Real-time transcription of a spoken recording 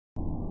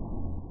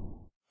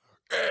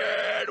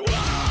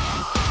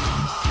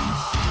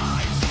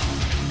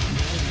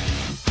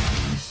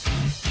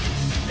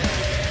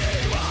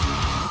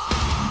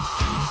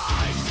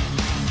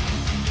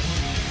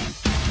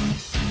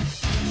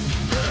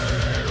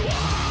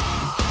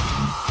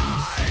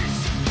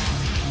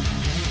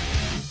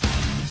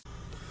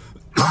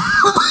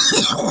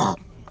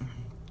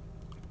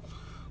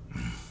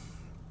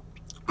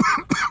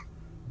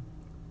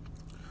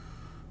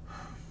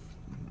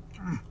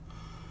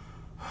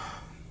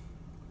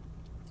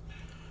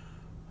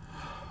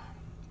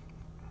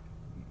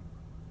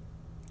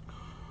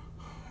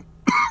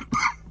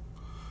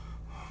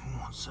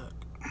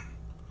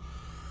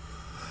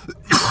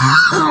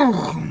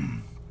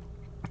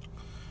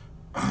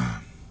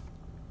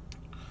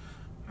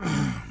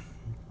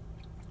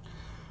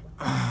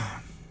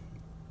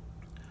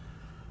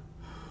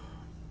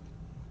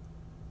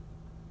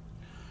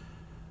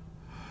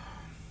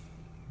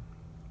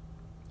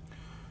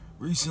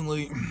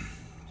Recently,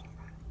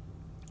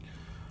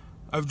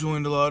 I've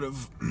joined a lot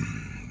of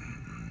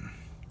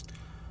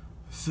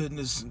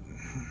fitness and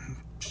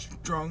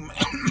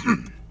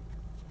strongman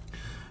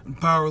and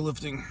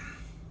powerlifting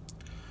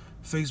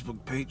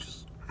Facebook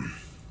pages.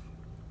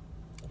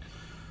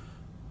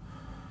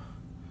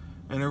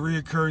 And a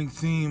reoccurring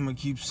theme I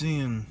keep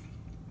seeing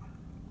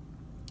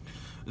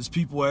is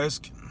people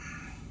asking,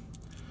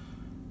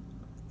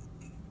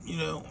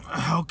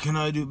 how can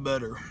I do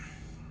better?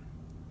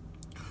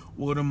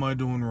 What am I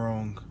doing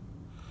wrong?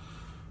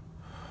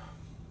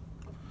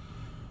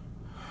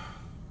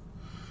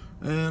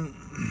 And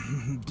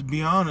to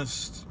be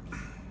honest,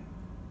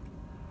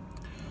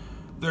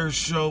 they're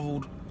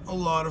shoveled a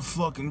lot of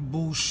fucking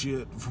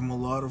bullshit from a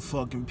lot of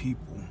fucking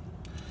people.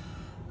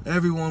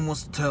 Everyone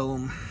wants to tell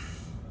them,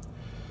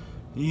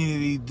 you need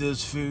to eat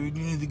this food,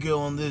 you need to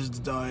go on this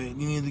diet,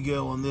 you need to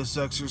go on this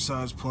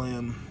exercise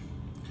plan.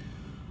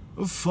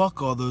 Well,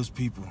 fuck all those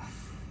people.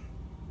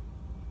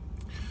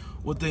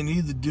 What they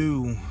need to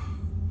do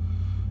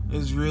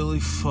is really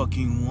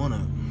fucking want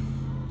it.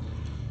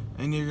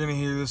 And you're gonna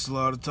hear this a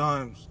lot of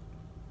times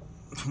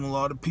from a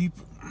lot of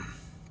people.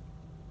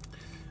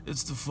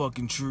 It's the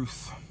fucking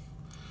truth.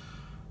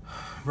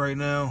 Right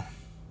now,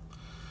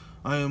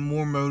 I am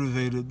more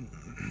motivated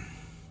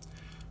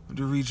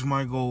to reach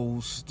my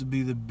goals, to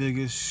be the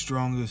biggest,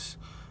 strongest,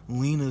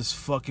 leanest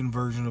fucking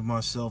version of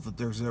myself that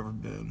there's ever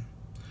been.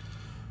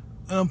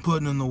 And I'm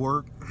putting in the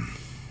work.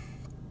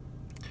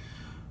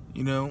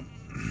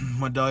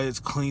 My diet's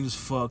clean as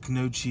fuck,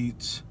 no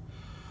cheats.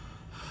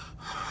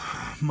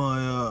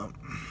 My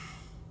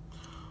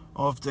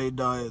off-day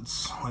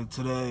diets, like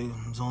today,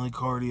 is only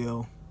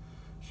cardio.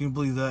 Can you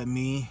believe that?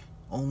 Me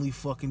only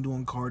fucking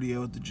doing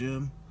cardio at the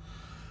gym?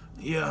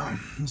 Yeah,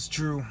 it's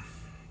true.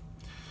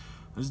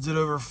 I just did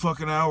over a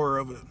fucking hour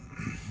of it.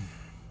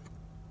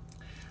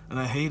 And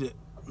I hate it,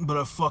 but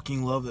I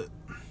fucking love it.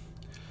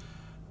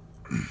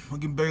 I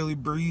can barely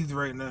breathe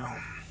right now.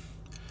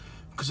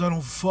 Because I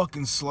don't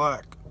fucking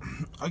slack.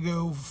 I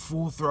go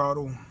full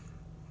throttle.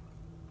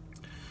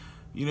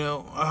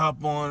 I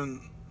hop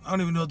on, I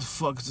don't even know what the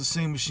fuck, it's the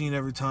same machine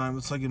every time.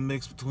 It's like a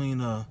mix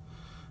between a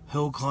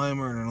hill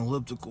climber and an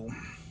elliptical.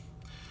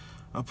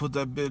 I put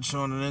that bitch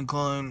on an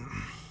incline,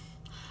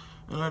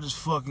 and I just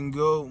fucking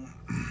go.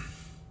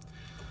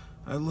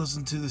 I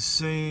listen to the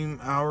same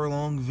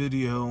hour-long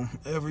video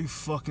every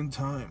fucking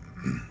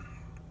time.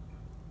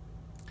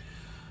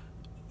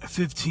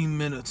 15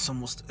 minutes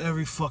almost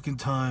every fucking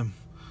time.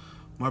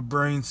 My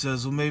brain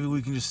says, well, maybe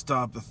we can just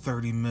stop at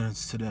 30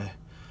 minutes today.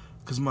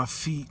 Because my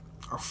feet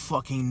are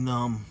fucking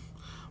numb.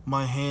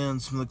 My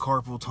hands from the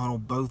carpal tunnel,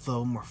 both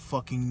of them are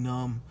fucking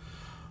numb.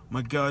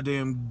 My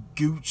goddamn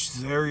gooch,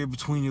 the area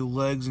between your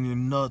legs and your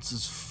nuts,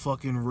 is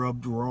fucking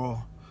rubbed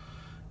raw.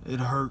 It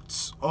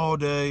hurts all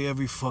day,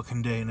 every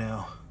fucking day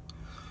now.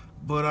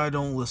 But I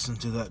don't listen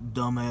to that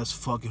dumbass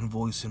fucking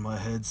voice in my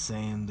head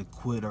saying to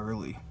quit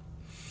early.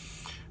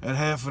 At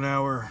half an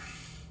hour,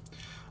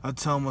 I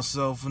tell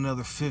myself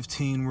another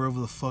 15, we're over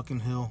the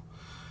fucking hill.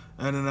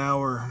 At an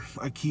hour,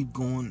 I keep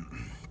going.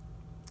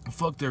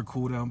 Fuck their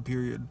cooldown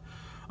period.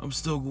 I'm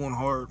still going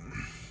hard.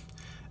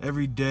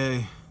 Every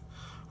day,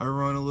 I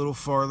run a little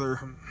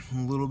farther, a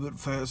little bit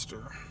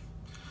faster.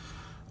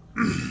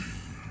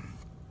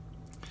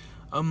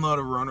 I'm not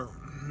a runner.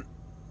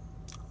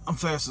 I'm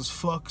fast as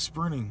fuck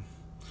sprinting.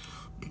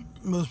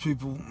 Most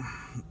people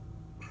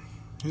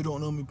who don't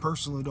know me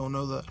personally don't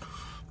know that.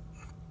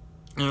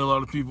 And a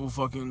lot of people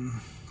fucking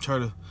try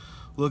to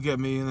look at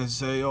me and they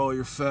say, oh,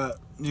 you're fat,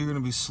 you're gonna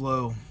be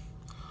slow.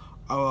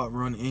 I'll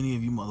outrun any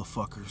of you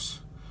motherfuckers.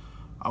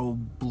 I will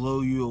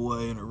blow you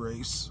away in a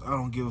race. I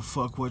don't give a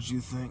fuck what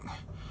you think.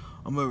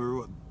 I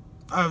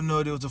have no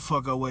idea what the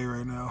fuck I weigh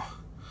right now.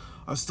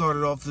 I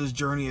started off this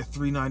journey at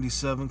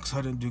 397 because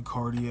I didn't do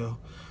cardio.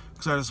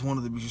 Because I just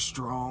wanted to be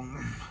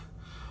strong.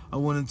 I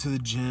went into the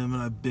gym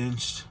and I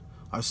benched,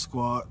 I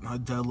squat, I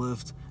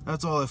deadlift.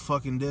 That's all I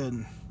fucking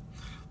did.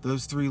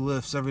 Those 3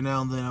 lifts. Every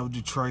now and then I would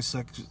do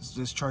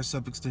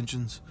tricep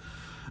extensions.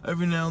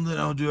 Every now and then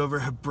I would do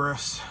overhead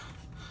press.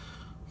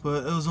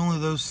 But it was only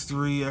those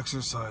 3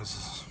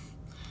 exercises.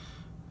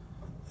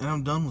 And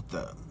I'm done with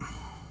that.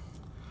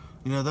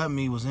 That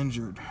me was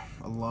injured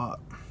a lot.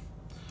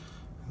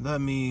 That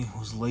me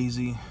was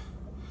lazy,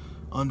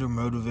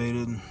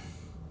 undermotivated.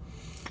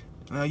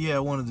 Now, yeah, I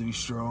wanted to be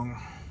strong.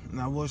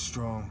 And I was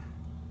strong.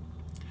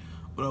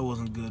 But I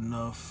wasn't good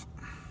enough.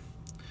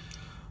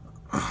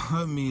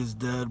 That me is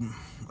dead.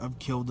 I've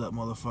killed that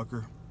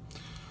motherfucker.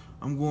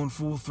 I'm going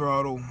full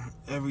throttle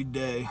every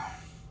day.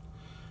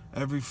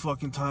 Every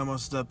fucking time I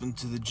step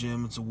into the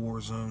gym, it's a war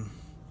zone.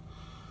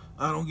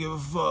 I don't give a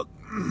fuck.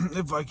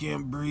 If I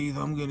can't breathe,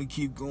 I'm gonna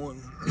keep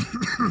going.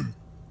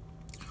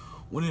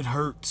 When it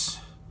hurts,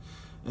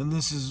 and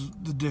this is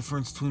the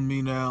difference between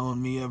me now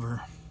and me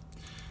ever.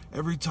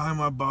 Every time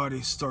my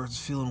body starts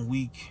feeling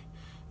weak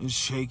and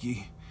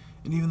shaky,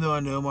 and even though I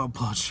know my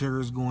blood sugar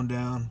is going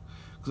down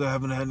because I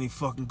haven't had any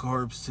fucking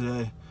carbs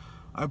today,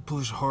 I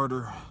push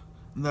harder,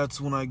 and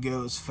that's when I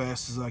go as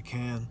fast as I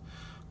can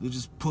to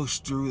just push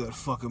through that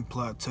fucking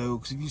plateau.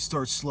 Because if you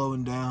start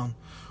slowing down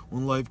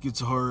when life gets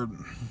hard,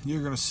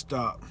 you're gonna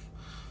stop.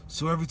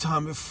 So every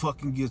time it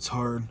fucking gets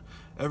hard,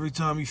 every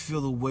time you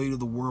feel the weight of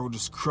the world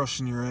just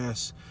crushing your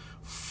ass,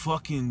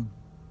 fucking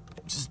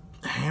just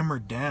hammer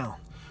down.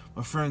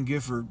 My friend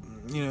Gifford,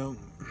 he's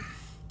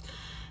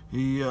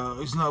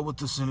not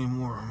with us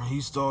anymore. He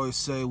used to always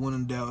say, when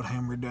in doubt,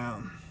 hammer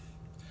down.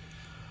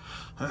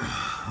 That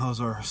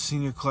was our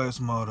senior class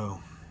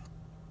motto,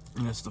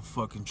 and it's the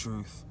fucking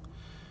truth.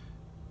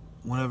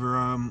 Whenever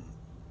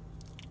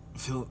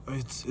feel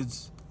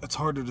it's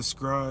hard to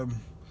describe.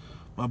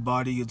 My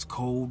body gets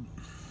cold.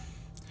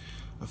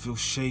 I feel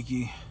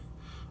shaky.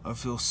 I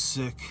feel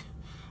sick.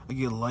 I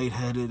get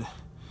lightheaded,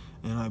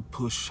 and I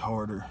push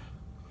harder.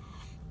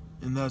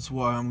 And that's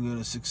why I'm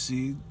gonna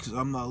succeed, because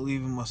I'm not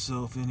leaving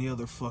myself any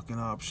other fucking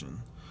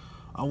option.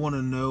 I want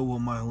to know what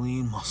my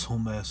lean muscle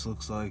mass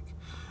looks like,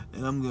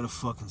 and I'm gonna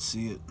fucking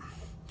see it.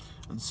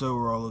 And so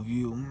are all of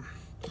you.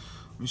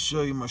 Let me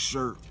show you my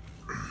shirt.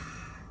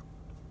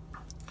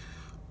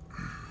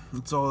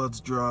 That's all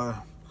that's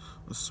dry.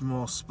 A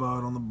small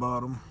spot on the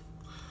bottom.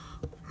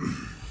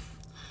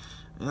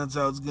 And that's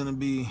how it's gonna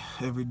be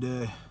every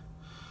day.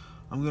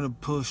 I'm gonna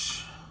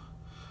push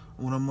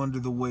when I'm under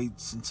the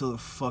weights until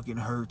it fucking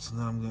hurts, and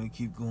then I'm gonna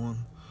keep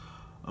going.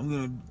 I'm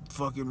gonna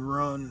fucking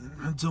run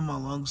until my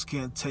lungs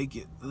can't take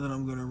it, and then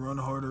I'm gonna run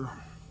harder.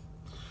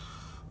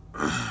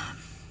 And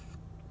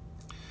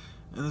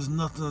there's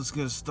nothing that's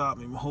gonna stop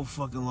me. My whole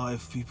fucking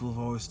life, people have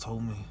always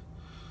told me,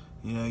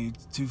 you're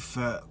too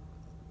fat,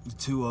 you're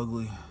too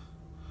ugly,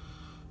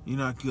 you're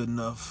not good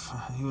enough,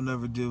 you'll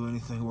never do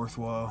anything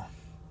worthwhile,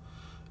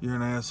 you're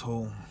an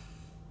asshole,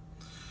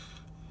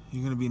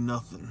 you're gonna be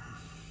nothing.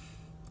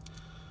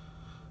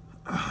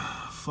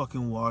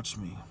 Fucking watch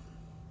me.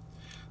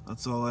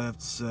 That's all I have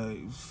to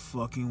say.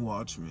 Fucking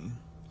watch me.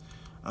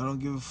 I don't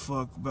give a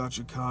fuck about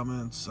your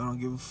comments. I don't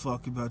give a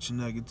fuck about your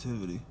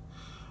negativity.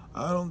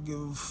 I don't give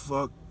a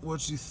fuck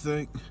what you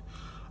think.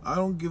 I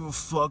don't give a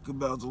fuck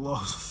about the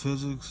laws of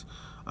physics.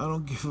 I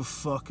don't give a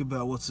fuck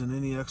about what's in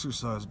any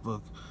exercise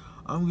book.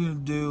 I'm gonna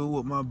do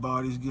what my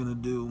body's gonna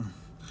do.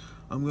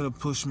 I'm gonna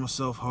push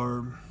myself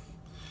hard.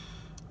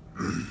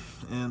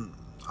 And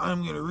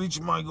I'm gonna reach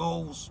my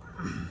goals.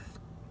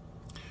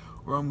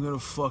 Or I'm gonna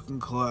fucking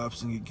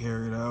collapse and get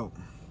carried out.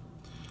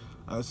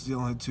 That's the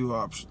only two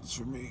options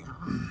for me.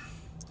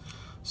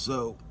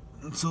 So,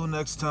 until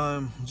next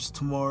time, just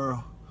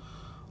tomorrow,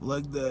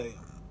 leg day,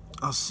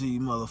 I'll see you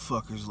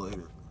motherfuckers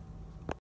later.